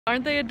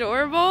Aren't they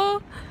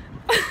adorable?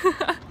 No!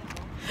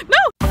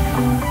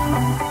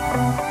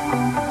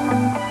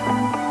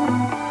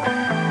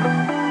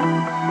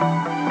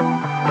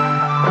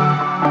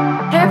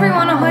 Hey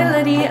everyone, ahoy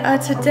Liddy!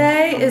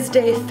 Today is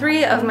day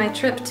 3 of my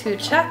trip to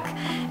Czech,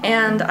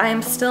 and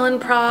I'm still in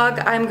Prague.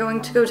 I'm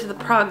going to go to the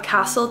Prague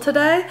Castle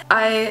today.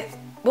 I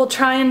will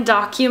try and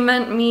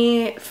document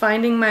me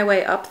finding my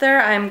way up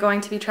there. I'm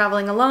going to be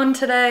traveling alone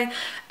today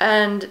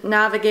and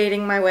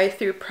navigating my way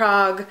through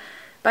Prague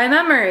by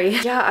memory.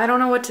 Yeah, I don't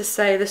know what to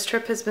say. This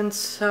trip has been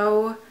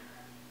so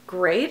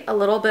great, a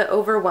little bit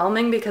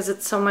overwhelming because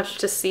it's so much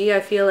to see. I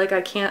feel like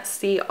I can't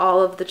see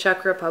all of the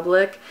Czech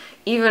Republic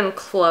even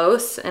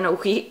close in a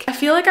week. I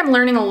feel like I'm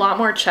learning a lot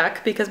more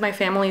Czech because my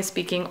family is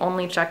speaking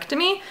only Czech to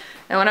me,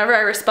 and whenever I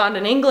respond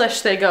in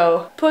English they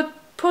go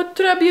potřebuješ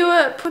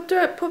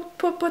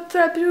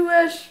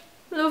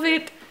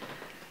mluvit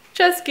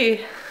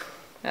česky.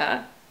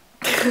 Yeah.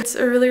 It's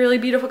a really, really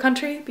beautiful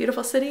country,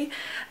 beautiful city,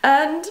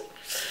 and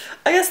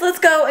I guess let's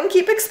go and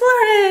keep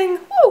exploring!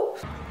 Woo!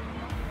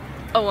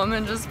 A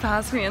woman just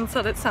passed me and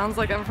said it sounds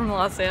like I'm from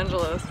Los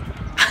Angeles.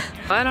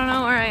 I don't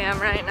know where I am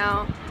right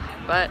now,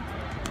 but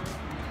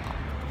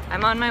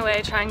I'm on my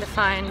way trying to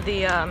find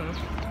the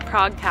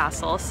Prague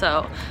Castle,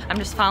 so I'm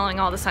just following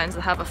all the signs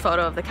that have a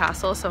photo of the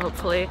castle, so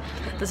hopefully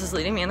this is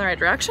leading me in the right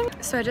direction.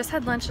 So I just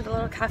had lunch at a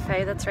little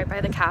cafe that's right by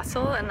the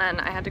castle, and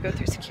then I had to go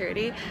through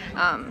security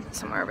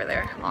somewhere over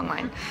there, long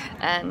line.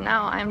 And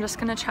now I'm just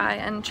gonna try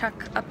and trek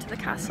up to the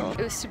castle.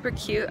 It was super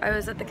cute. I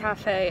was at the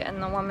cafe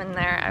and the woman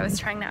there, I was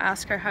trying to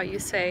ask her how you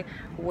say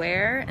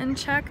where in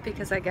Czech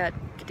because I get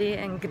gdy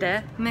and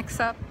gde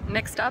mixed up.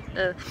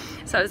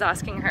 So I was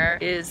asking her,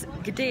 is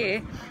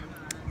gdy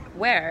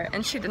where?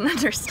 And she didn't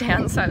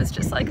understand, so I was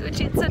just like,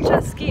 Učice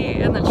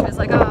česky, and then she was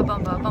like, ah,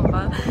 bamba,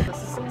 bamba.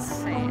 This is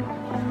insane.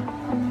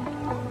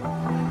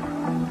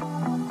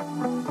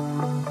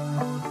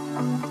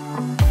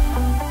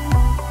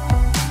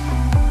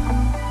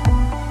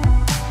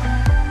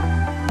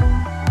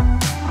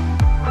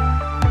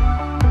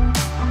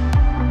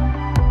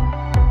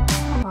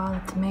 Wow,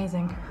 that's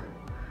amazing.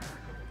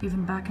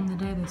 Even back in the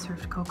day, they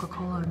served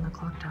Coca-Cola in the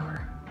clock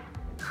tower.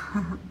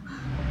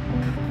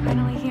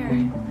 Finally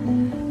here.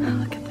 Oh,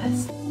 look at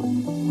this.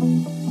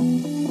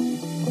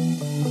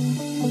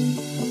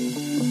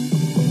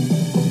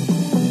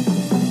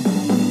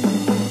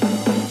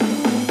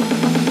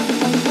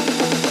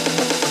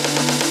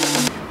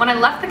 When I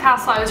left the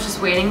castle, I was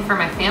just waiting for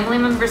my family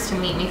members to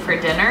meet me for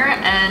dinner,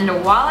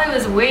 and while I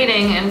was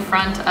waiting in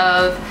front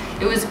of,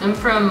 it was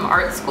Umfram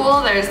Art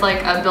School, there's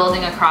like a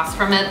building across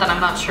from it that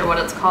I'm not sure what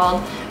it's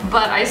called,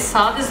 but I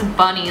saw this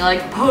bunny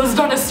like posed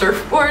on a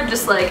surfboard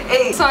just like,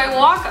 hey. So I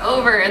walk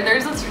over and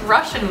there's this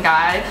Russian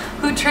guy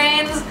who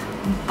trains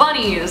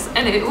bunnies,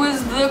 and it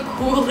was the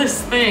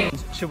coolest thing.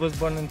 She was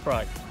born in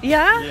Prague.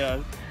 Yeah?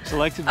 Yeah. She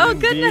likes to drink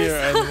beer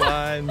and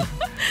wine.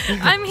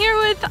 I'm here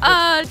with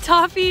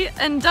Toffee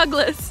and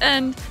Douglas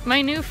and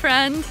my new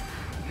friend.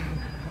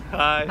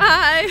 Hi.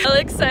 Hi.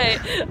 Alexei.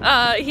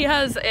 He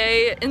has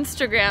a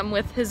Instagram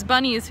with his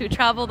bunnies who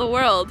travel the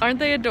world. Aren't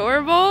they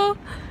adorable?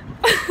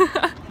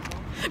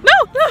 No!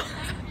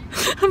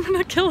 I'm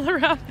gonna kill the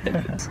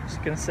rabbit. She's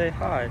gonna say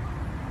hi.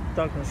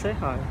 Dog gonna say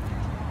hi.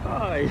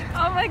 Hi.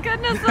 Oh my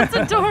goodness, that's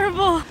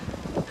adorable.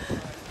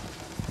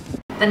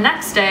 The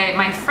next day,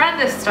 my friend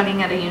is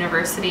studying at a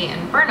university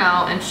in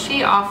Brno, and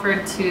she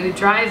offered to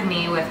drive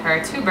me with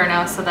her to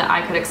Brno so that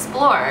I could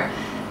explore.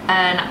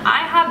 And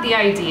I had the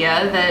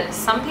idea that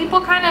some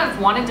people kind of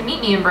wanted to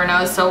meet me in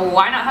Brno, so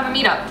why not have a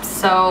meetup?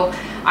 So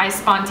I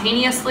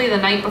spontaneously the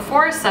night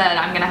before said,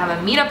 I'm gonna have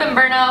a meetup in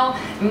Brno,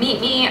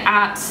 meet me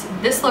at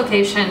this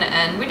location,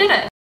 and we did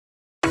it.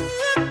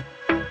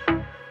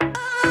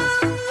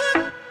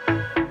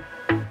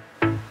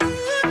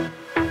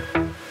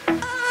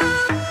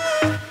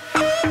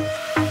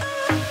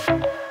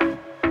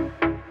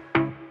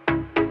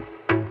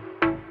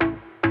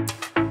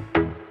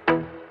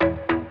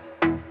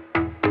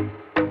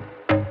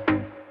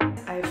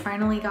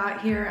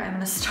 Got here. I'm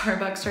in a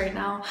Starbucks right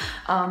now,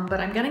 but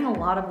I'm getting a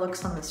lot of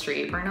looks on the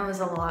street. Brno is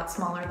a lot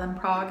smaller than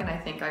Prague, and I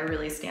think I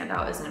really stand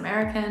out as an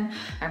American.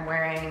 I'm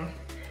wearing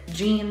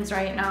jeans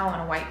right now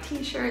and a white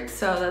t-shirt,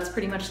 so that's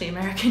pretty much the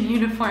American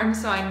uniform,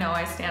 so I know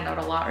I stand out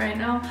a lot right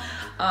now.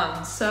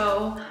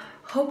 So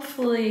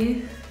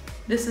hopefully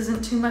this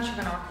isn't too much of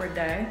an awkward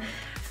day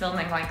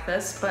filming like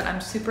this, but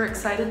I'm super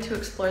excited to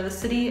explore the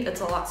city.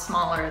 It's a lot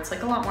smaller. It's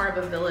like a lot more of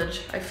a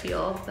village, I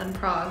feel, than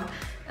Prague,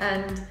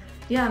 and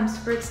yeah, I'm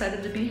super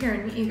excited to be here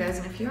and meet you guys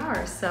in a few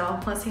hours, so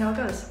let's see how it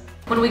goes.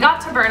 When we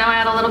got to Brno, I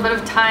had a little bit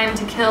of time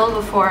to kill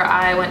before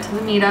I went to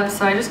the meetup,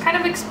 so I just kind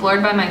of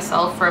explored by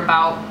myself for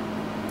about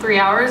 3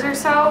 hours or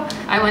so.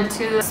 I went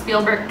to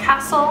Spielberg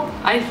Castle.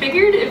 I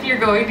figured if you're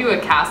going to a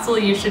castle,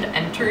 you should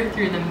enter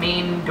through the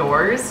main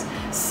doors.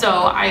 So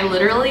I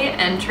literally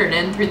entered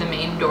in through the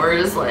main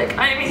doors like,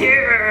 I'm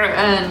here,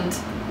 and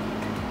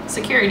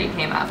security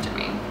came after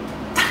me,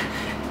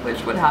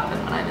 which would happen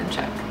when I'm in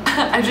Czech.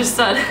 I just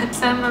said,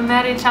 Jsem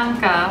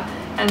Američanka,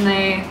 and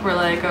they were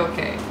like,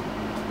 okay,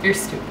 you're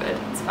stupid,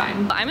 it's fine.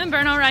 fine. I'm in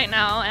Brno right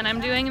now and I'm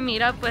doing a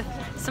meetup with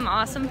some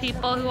awesome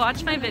people who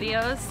watch my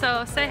videos.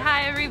 So say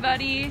hi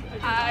everybody.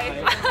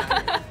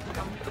 Hi.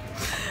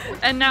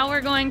 And now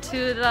we're going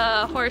to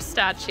the horse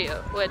statue,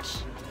 which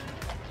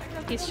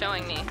he's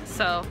showing me.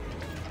 So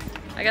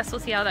I guess we'll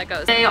see how that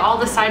goes. They all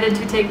decided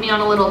to take me on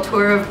a little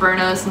tour of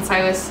Brno since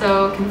I was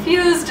so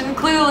confused and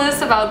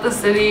clueless about the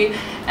city,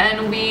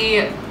 and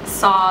we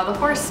saw the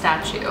horse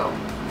statue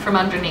from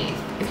underneath.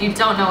 If you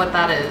don't know what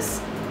that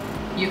is,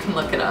 you can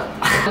look it up.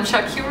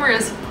 Czech humor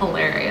is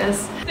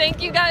hilarious.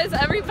 Thank you guys,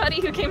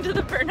 everybody who came to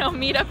the Brno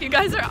meetup. You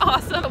guys are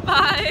awesome.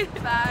 Bye.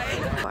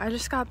 Bye. I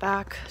just got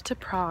back to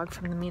Prague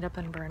from the meetup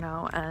in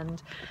Brno,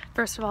 and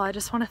first of all, I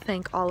just want to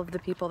thank all of the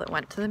people that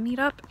went to the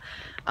meetup.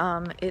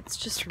 It's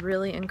just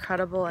really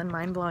incredible and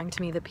mind-blowing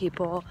to me that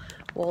people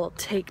will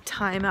take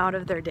time out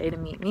of their day to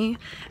meet me.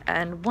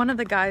 And one of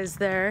the guys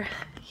there,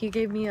 he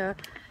gave me a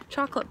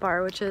chocolate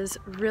bar, which is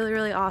really,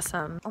 really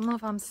awesome.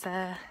 Omlouvám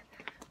se.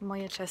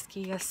 Moje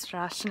český je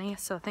strašný,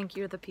 so thank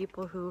you to the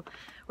people who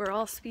were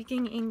all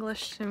speaking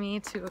English to me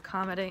to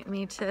accommodate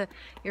me to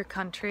your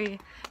country.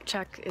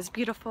 Czech is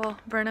beautiful,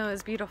 Brno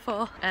is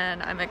beautiful,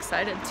 and I'm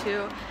excited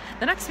to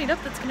the next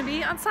meetup that's going to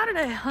be on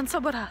Saturday, on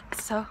Sobota.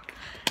 So,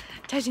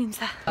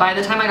 by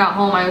the time I got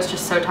home, I was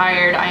just so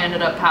tired, I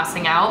ended up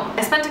passing out.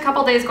 I spent a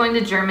couple days going to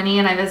Germany,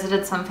 and I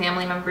visited some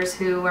family members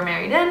who were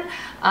married in,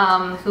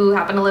 who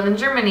happen to live in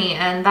Germany,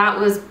 and that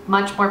was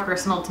much more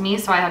personal to me,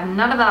 so I have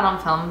none of that on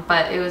film,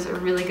 but it was a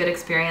really good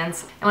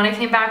experience. And when I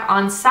came back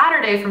on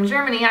Saturday from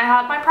Germany, I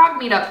had my Prague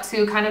meetup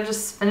to kind of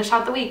just finish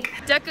out the week.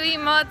 Děkuji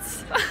moc.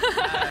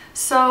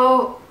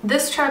 So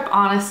this trip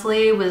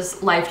honestly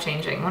was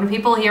life-changing. When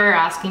people here are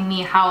asking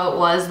me how it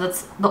was,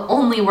 that's the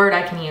only word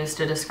I can use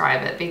to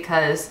describe it,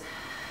 because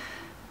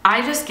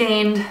I just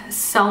gained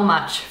so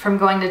much from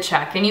going to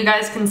Czech. And you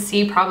guys can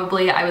see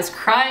probably I was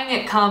crying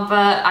at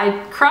Kampa.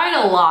 I cried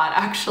a lot,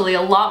 actually,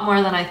 a lot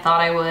more than I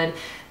thought I would,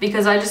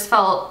 because I just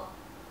felt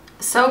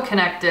so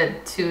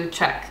connected to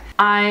Czech.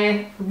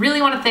 I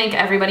really want to thank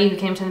everybody who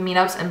came to the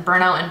meetups in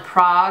Brno and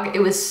Prague. It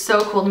was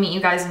so cool to meet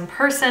you guys in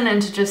person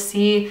and to just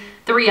see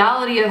the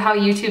reality of how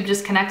YouTube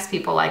just connects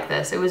people like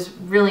this. It was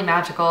really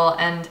magical,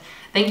 and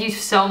thank you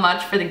so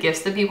much for the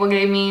gifts that people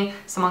gave me.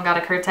 Someone got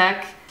a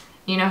Kurtek.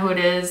 You know who it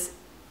is.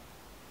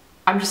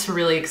 I'm just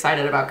really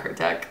excited about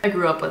Kurtek. I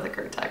grew up with a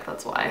Kurtek,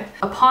 that's why.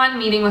 Upon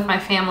meeting with my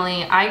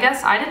family, I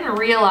guess I didn't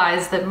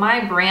realize that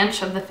my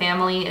branch of the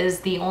family is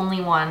the only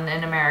one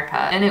in America.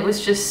 And it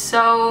was just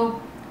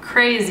so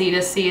crazy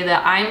to see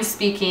that I'm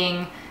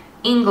speaking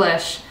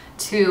English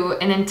to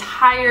an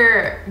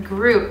entire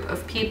group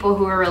of people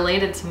who are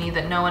related to me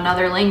that know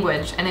another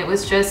language, and it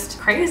was just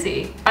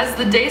crazy. As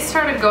the days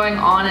started going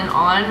on and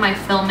on, my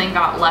filming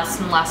got less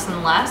and less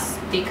and less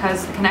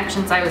because the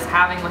connections I was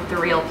having with the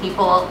real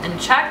people in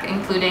Czech,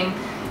 including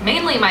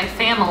mainly my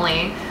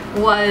family,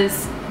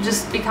 was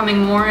just becoming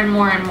more and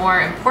more and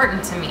more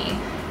important to me.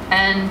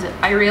 And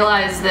I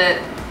realized that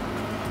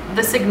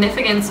the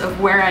significance of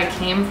where I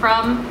came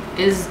from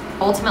is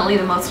ultimately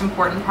the most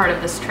important part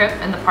of this trip,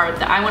 and the part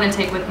that I want to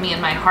take with me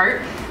in my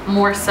heart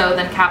more so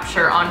than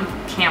capture on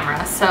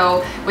camera.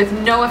 So with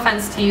no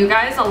offense to you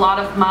guys, a lot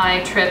of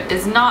my trip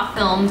is not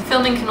filmed.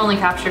 Filming can only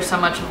capture so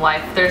much of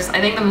life. I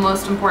think the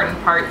most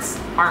important parts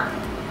aren't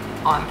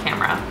on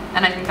camera,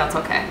 and I think that's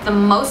okay. The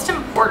most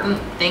important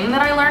thing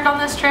that I learned on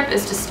this trip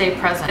is to stay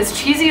present. As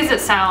cheesy as it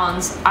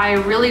sounds, I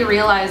really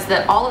realized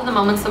that all of the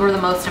moments that were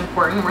the most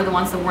important were the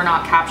ones that were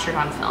not captured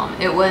on film.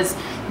 It was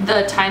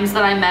the times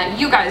that I met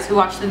you guys who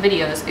watched the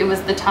videos. It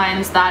was the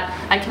times that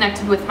I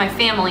connected with my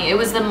family. It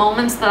was the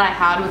moments that I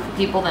had with the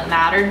people that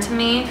mattered to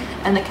me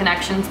and the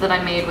connections that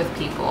I made with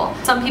people.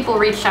 Some people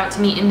reached out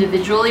to me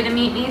individually to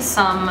meet me,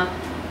 some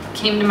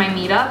came to my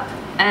meetup,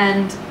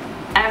 and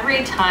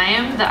every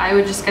time that I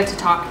would just get to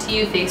talk to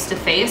you face to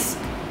face,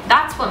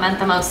 that's what meant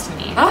the most to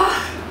me.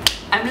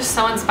 I'm just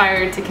so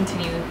inspired to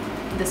continue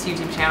this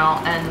YouTube channel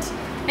and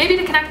maybe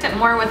to connect it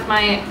more with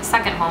my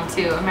second home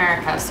too,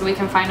 America, so we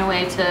can find a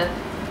way to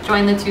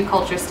join the two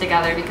cultures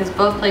together, because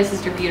both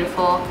places are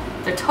beautiful.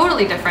 They're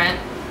totally different,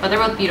 but they're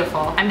both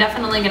beautiful. I'm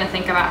definitely gonna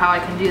think about how I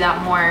can do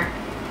that more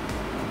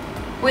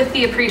with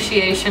the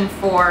appreciation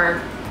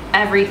for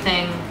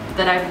everything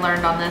that I've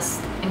learned on this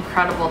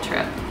incredible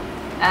trip.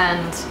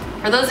 And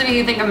for those of you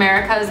who think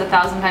America is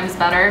 1,000 times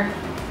better,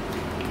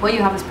 what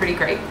you have is pretty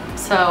great.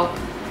 So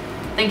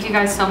thank you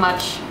guys so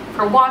much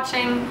for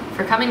watching,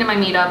 for coming to my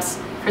meetups,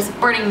 for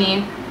supporting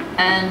me,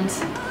 and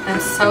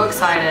I'm so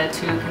excited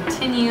to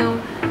continue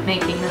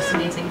making this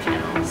amazing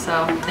channel.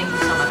 So thank you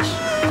so much.